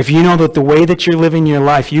 if you know that the way that you're living your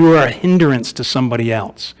life, you are a hindrance to somebody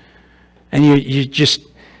else, and you're just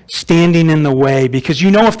standing in the way because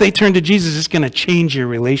you know if they turn to Jesus, it's going to change your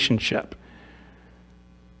relationship.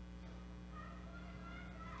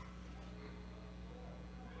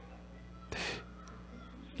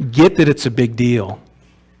 Get that it's a big deal.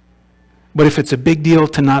 But if it's a big deal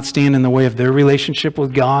to not stand in the way of their relationship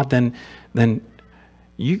with God, then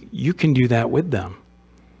you can do that with them.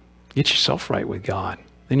 Get yourself right with God.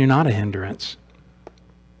 Then you're not a hindrance.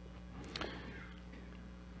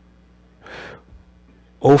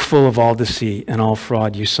 O full of all deceit and all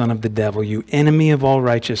fraud, you son of the devil, you enemy of all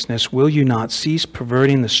righteousness, will you not cease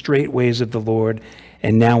perverting the straight ways of the Lord?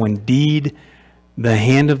 And now indeed the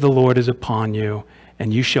hand of the Lord is upon you,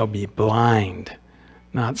 and you shall be blind,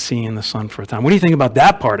 not seeing the sun for a time. What do you think about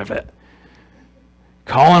that part of it?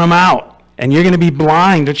 Calling them out, and you're going to be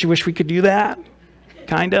blind. Don't you wish we could do that?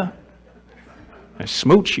 Kinda. I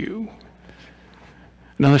smooch you.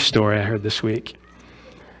 Another story I heard this week.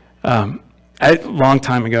 A long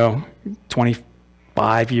time ago,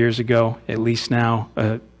 25 years ago, at least now,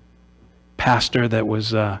 a pastor that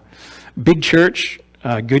was a big church,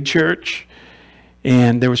 a good church,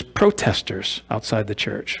 and there was protesters outside the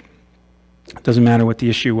church. It doesn't matter what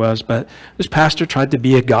the issue was, but this pastor tried to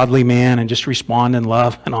be a godly man and just respond in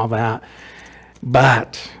love and all that.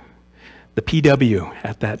 But the PW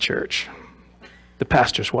at that church, the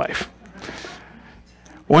pastor's wife,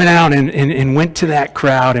 went out and went to that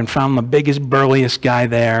crowd and found the biggest, burliest guy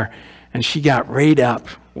there, and she got right up.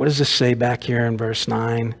 What does this say back here in verse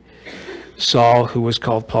 9? Saul, who was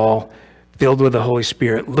called Paul, filled with the Holy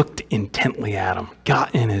Spirit, looked intently at him,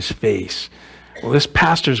 got in his face. Well, this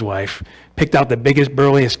pastor's wife picked out the biggest,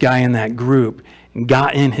 burliest guy in that group and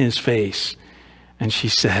got in his face. And she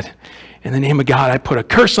said, in the name of God, I put a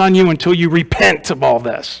curse on you until you repent of all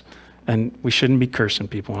this. And we shouldn't be cursing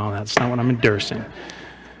people and all that. That's not what I'm endorsing.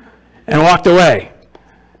 And walked away.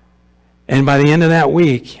 And by the end of that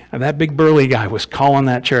week, that big burly guy was calling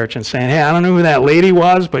that church and saying, hey, I don't know who that lady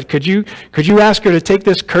was, but could you ask her to take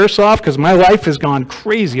this curse off? Because my life has gone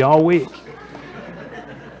crazy all week.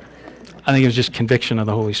 I think it was just conviction of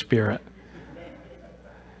the Holy Spirit.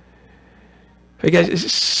 But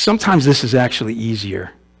guys, sometimes this is actually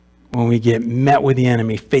easier when we get met with the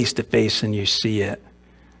enemy face to face and you see it.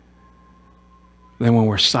 then when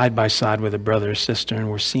we're side by side with a brother or sister and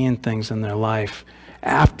we're seeing things in their life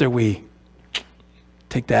after we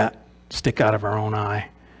take that stick out of our own eye,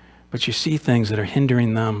 but you see things that are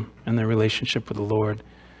hindering them in their relationship with the Lord,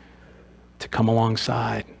 to come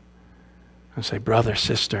alongside and say, brother,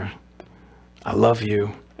 sister, I love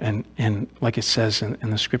you. And like it says in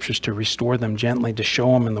the scriptures, to restore them gently, to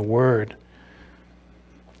show them in the word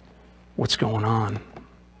what's going on,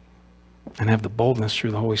 and have the boldness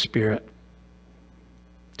through the Holy Spirit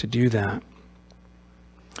to do that.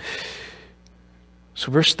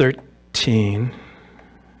 So verse 13,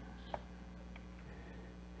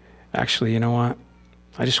 actually, you know what?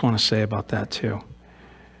 I just want to say about that too.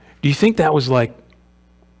 Do you think that was like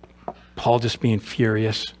Paul just being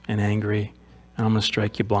furious and angry, and I'm going to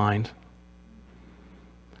strike you blind? Do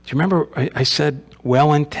you remember I said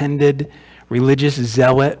well-intended religious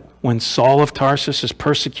zealot when Saul of Tarsus is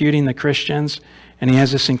persecuting the Christians and he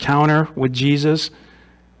has this encounter with Jesus?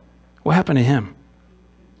 What happened to him?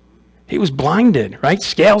 He was blinded, right?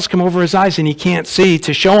 Scales come over his eyes and he can't see,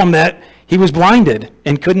 to show him that he was blinded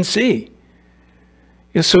and couldn't see.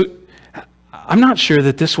 So I'm not sure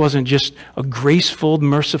that this wasn't just a graceful,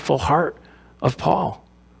 merciful heart of Paul,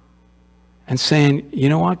 and saying, you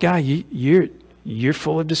know what, guy, you're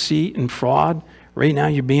full of deceit and fraud. Right now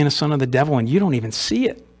you're being a son of the devil and you don't even see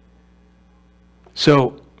it.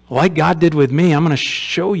 So like God did with me, I'm going to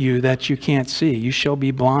show you that you can't see. You shall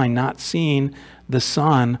be blind, not seeing the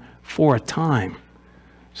sun for a time.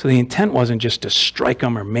 So the intent wasn't just to strike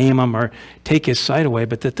him or maim him or take his sight away,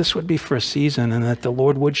 but that this would be for a season and that the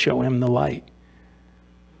Lord would show him the light.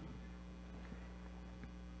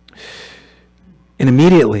 And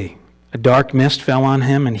immediately a dark mist fell on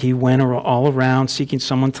him, and he went all around seeking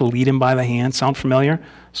someone to lead him by the hand. Sound familiar?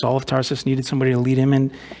 Saul of Tarsus needed somebody to lead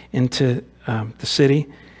him into the city.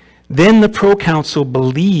 Then the proconsul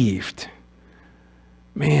believed.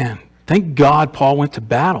 Man, thank God Paul went to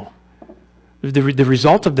battle. The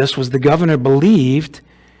result of this was the governor believed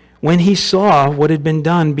when he saw what had been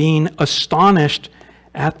done, being astonished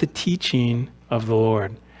at the teaching of the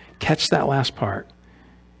Lord. Catch that last part.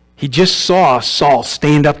 He just saw Saul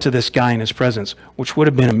stand up to this guy in his presence, which would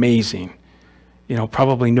have been amazing. You know,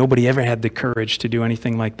 probably nobody ever had the courage to do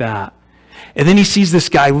anything like that. And then he sees this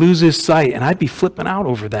guy lose his sight, and I'd be flipping out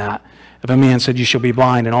over that if a man said, you shall be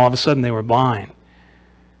blind, and all of a sudden they were blind.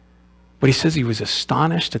 But he says he was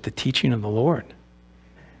astonished at the teaching of the Lord.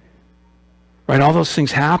 Right, all those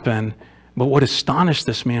things happen, but what astonished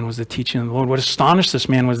this man was the teaching of the Lord. What astonished this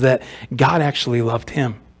man was that God actually loved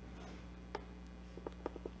him.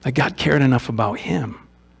 That God cared enough about him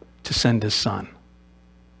to send his son.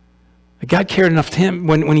 That God cared enough to him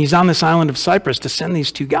when he's on this island of Cyprus to send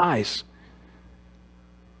these two guys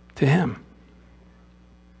to him.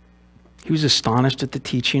 He was astonished at the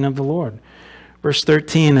teaching of the Lord. Verse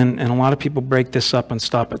 13, and a lot of people break this up and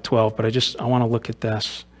stop at 12, but I want to look at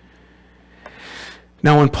this.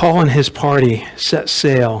 Now when Paul and his party set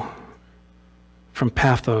sail from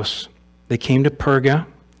Paphos, they came to Perga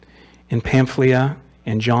in Pamphylia,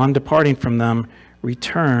 and John, departing from them,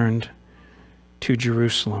 returned to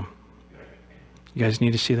Jerusalem. You guys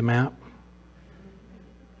need to see the map?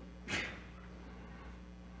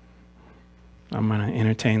 I'm going to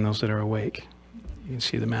entertain those that are awake. You can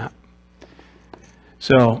see the map.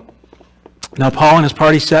 So, now Paul and his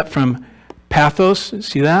party set from Paphos.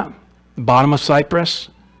 See that? The bottom of Cyprus.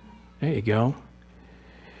 There you go.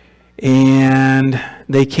 And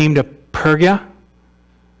they came to Perga,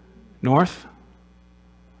 north.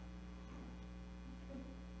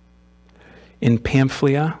 In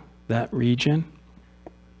Pamphylia, that region.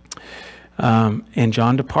 And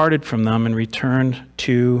John departed from them and returned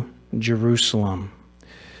to Jerusalem.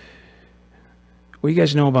 What do you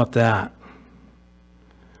guys know about that?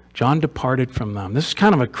 John departed from them. This is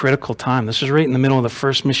kind of a critical time. This is right in the middle of the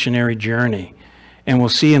first missionary journey. And we'll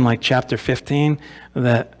see in like chapter 15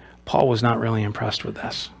 that Paul was not really impressed with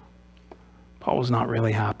this. Paul was not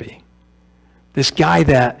really happy. This guy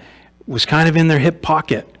that was kind of in their hip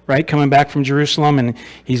pocket, right? Coming back from Jerusalem, and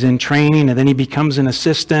he's in training, and then he becomes an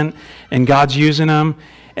assistant, and God's using him.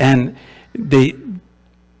 And they,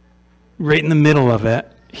 right in the middle of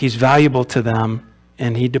it, he's valuable to them,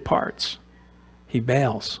 and he departs. He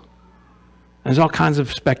bails. There's all kinds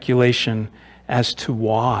of speculation as to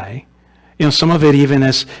why. You know, some of it even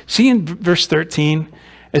is, see in verse 13,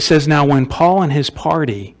 it says, now when Paul and his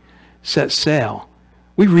party set sail.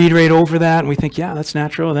 We read right over that and we think, yeah, that's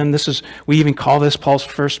natural. Then we even call this Paul's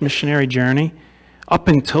first missionary journey. Up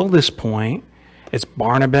until this point, it's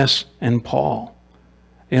Barnabas and Paul,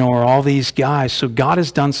 you know, or all these guys. So God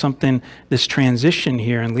has done something, this transition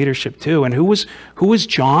here in leadership too. And who was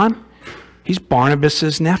John? He's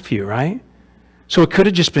Barnabas's nephew, right? So it could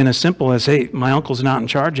have just been as simple as, hey, my uncle's not in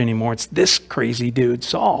charge anymore. It's this crazy dude,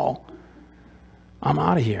 Saul. I'm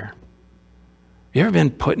out of here. You ever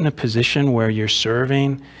been put in a position where you're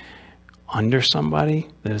serving under somebody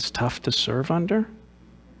that is tough to serve under?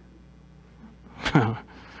 There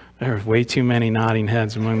are way too many nodding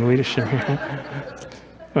heads among the leadership.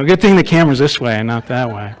 Well, good thing the camera's this way and not that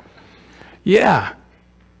way. Yeah.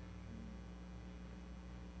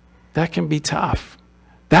 That can be tough.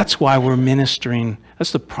 That's why we're ministering.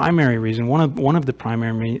 That's the primary reason, one of the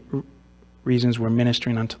primary reasons we're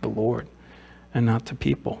ministering unto the Lord and not to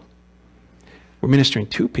people. We're ministering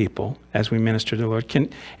to people as we minister to the Lord. Can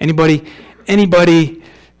anybody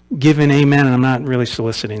give an amen? And I'm not really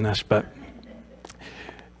soliciting this, but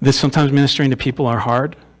that sometimes ministering to people are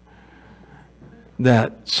hard,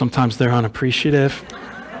 that sometimes they're unappreciative.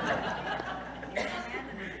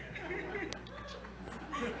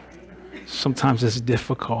 Sometimes it's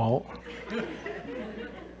difficult.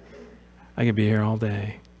 I could be here all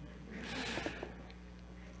day.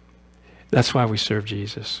 That's why we serve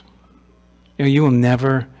Jesus. You know, you will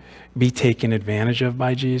never be taken advantage of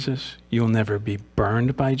by Jesus. You will never be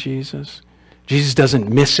burned by Jesus. Jesus doesn't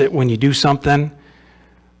miss it when you do something.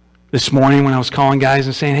 This morning when I was calling guys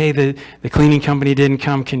and saying, hey, the cleaning company didn't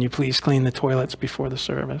come, can you please clean the toilets before the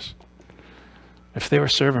service? If they were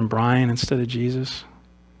serving Brian instead of Jesus,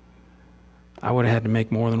 I would have had to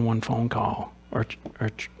make more than one phone call or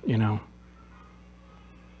you know.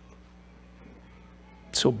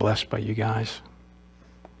 So blessed by you guys.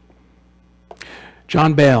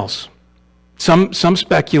 John Bales. Some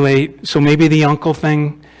speculate, so maybe the uncle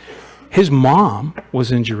thing. His mom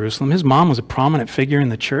was in Jerusalem. His mom was a prominent figure in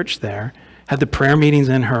the church there, had the prayer meetings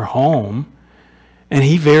in her home. And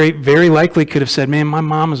he very, very likely could have said, man, my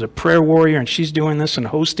mom is a prayer warrior and she's doing this and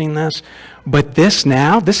hosting this. But this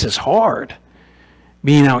is hard.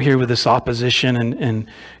 Being out here with this opposition and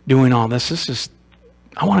doing all this,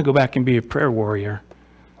 I want to go back and be a prayer warrior.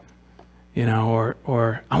 You know,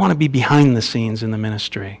 or I want to be behind the scenes in the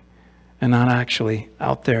ministry and not actually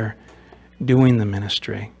out there doing the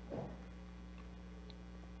ministry.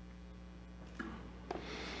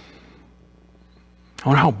 I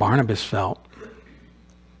wonder how Barnabas felt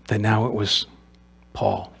that now it was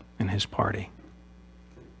Paul and his party.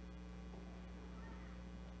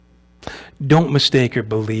 Don't mistake or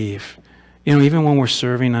believe. You know, even when we're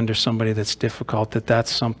serving under somebody that's difficult,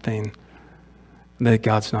 that's something that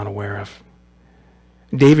God's not aware of.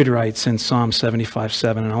 David writes in Psalm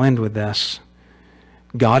 75:7, and I'll end with this.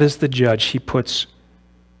 God is the judge. He puts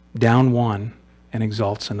down one and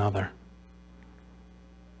exalts another.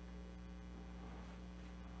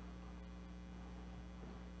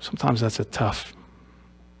 Sometimes that's a tough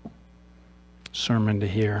sermon to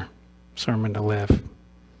hear, sermon to live.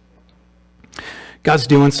 God's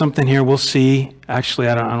doing something here. We'll see. Actually,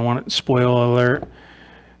 I don't want to spoil alert.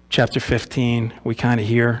 Chapter 15, we kind of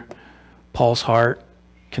hear Paul's heart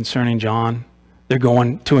concerning John. They're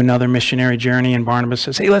going to another missionary journey, and Barnabas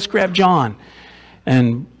says, hey, let's grab John.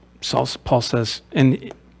 And Paul says,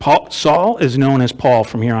 and Saul is known as Paul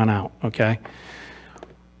from here on out, okay?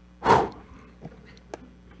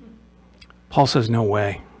 Paul says, no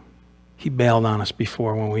way. He bailed on us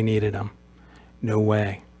before when we needed him. No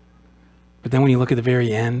way. But then when you look at the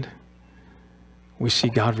very end, we see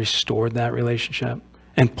God restored that relationship.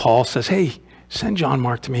 And Paul says, hey, send John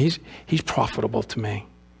Mark to me. He's profitable to me.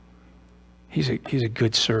 He's a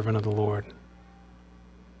good servant of the Lord.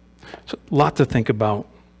 So a lot to think about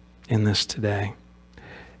in this today.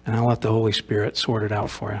 And I'll let the Holy Spirit sort it out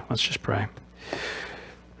for you. Let's just pray.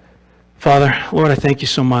 Father, Lord, I thank you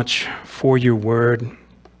so much for your word.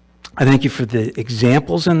 I thank you for the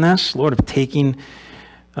examples in this, Lord, of taking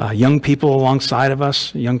young people alongside of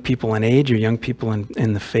us, young people in age or young people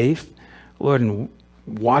in the faith, Lord, and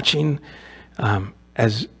watching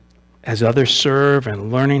as others serve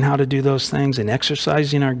and learning how to do those things and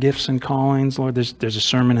exercising our gifts and callings. Lord, there's a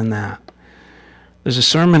sermon in that. There's a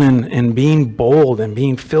sermon in being bold and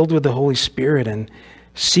being filled with the Holy Spirit and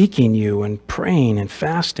seeking you and praying and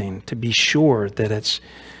fasting to be sure that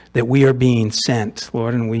we are being sent,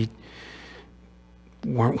 Lord, and we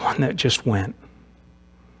weren't one that just went,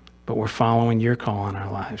 but we're following your call on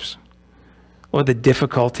our lives. Lord, the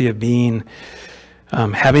difficulty of being,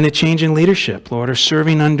 having a change in leadership, Lord, or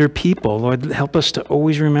serving under people. Lord, help us to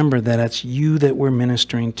always remember that it's you that we're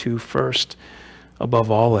ministering to first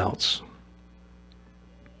above all else.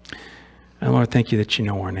 And Lord, thank you that you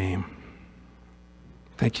know our name.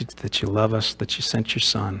 Thank you that you love us, that you sent your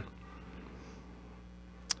Son,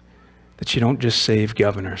 that you don't just save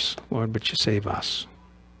governors, Lord, but you save us.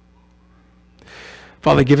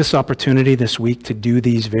 Father, give us opportunity this week to do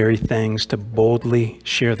these very things, to boldly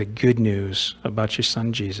share the good news about your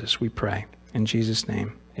Son, Jesus, we pray. In Jesus'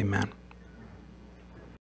 name, amen.